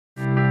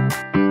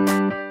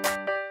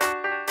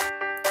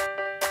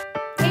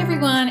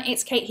everyone,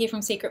 it's Kate here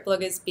from Secret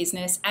Bloggers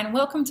Business and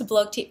welcome to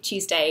Blog Tip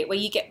Tuesday where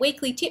you get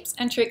weekly tips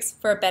and tricks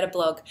for a better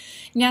blog.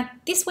 Now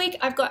this week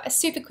I've got a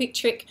super quick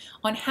trick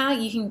on how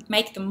you can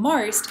make the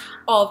most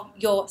of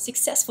your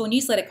successful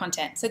newsletter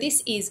content. So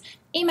this is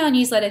email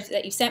newsletters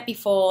that you've sent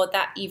before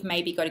that you've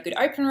maybe got a good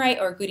open rate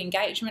or a good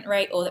engagement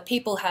rate, or that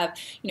people have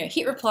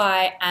hit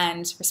reply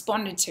and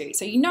responded to.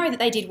 So you know that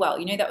they did well,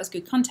 you know that was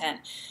good content.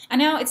 And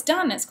now it's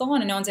done, it's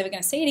gone, and no one's ever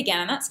going to see it again,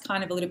 and that's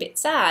kind of a little bit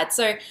sad.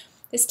 So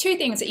there's two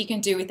things that you can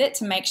do with it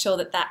to make sure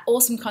that that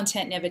awesome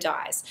content never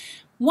dies.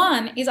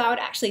 One is I would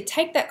actually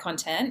take that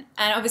content,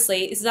 and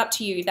obviously this is up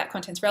to you if that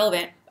content's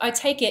relevant. I'd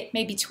take it,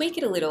 maybe tweak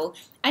it a little,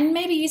 and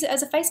maybe use it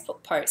as a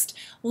Facebook post.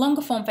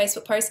 Longer form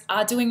Facebook posts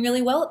are doing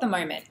really well at the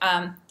moment.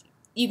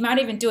 You might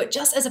even do it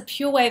just as a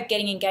pure way of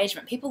getting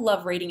engagement. People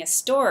love reading a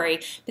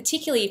story,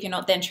 particularly if you're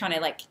not then trying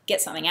to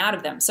get something out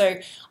of them. So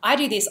I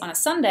do this on a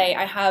Sunday.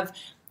 I have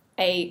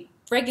a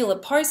regular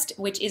post,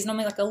 which is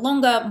normally a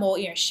longer, more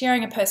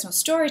sharing a personal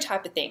story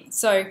type of thing.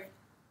 So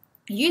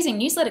using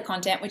newsletter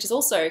content, which is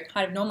also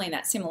kind of normally in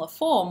that similar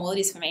form, well it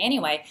is for me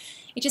anyway,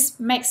 it just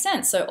makes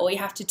sense. So all you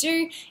have to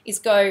do is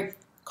go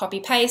copy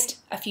paste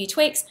a few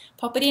tweaks,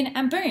 pop it in,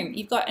 and boom,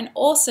 you've got an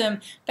awesome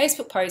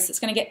Facebook post that's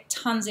going to get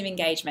tons of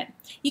engagement.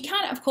 You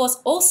can of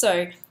course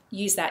also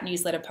use that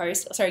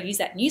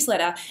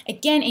newsletter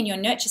again in your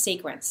nurture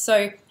sequence.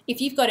 So if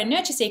you've got a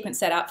nurture sequence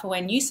set up for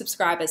when new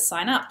subscribers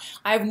sign up,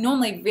 I would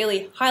normally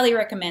really highly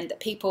recommend that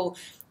people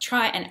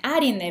try and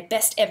add in their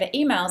best ever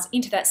emails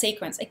into that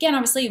sequence. Again,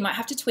 obviously you might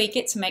have to tweak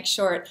it to make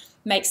sure it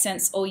makes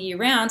sense all year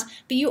round,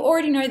 but you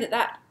already know that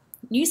that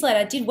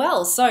newsletter did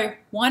well, so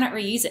why not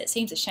reuse it? It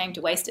seems a shame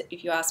to waste it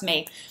if you ask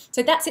me.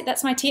 So that's it,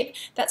 that's my tip.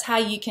 That's how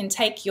you can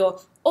take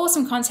your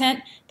awesome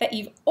content that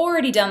you've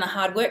already done the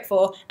hard work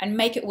for and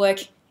make it work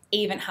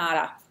even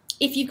harder.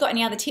 If you've got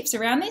any other tips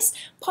around this,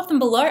 pop them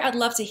below. I'd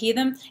love to hear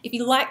them. If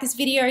you like this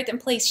video, then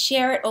please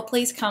share it, or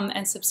please come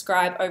and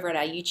subscribe over at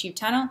our YouTube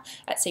channel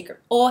at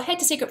or head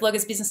to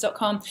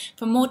secretbloggersbusiness.com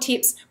for more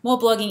tips, more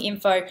blogging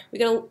info.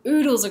 We've got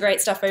oodles of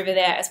great stuff over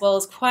there, as well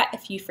as quite a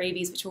few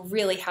freebies which will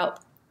really help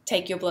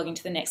take your blogging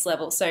to the next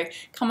level. So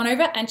come on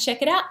over and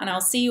check it out, and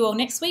I'll see you all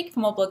next week for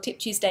more Blog Tip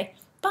Tuesday.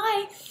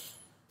 Bye!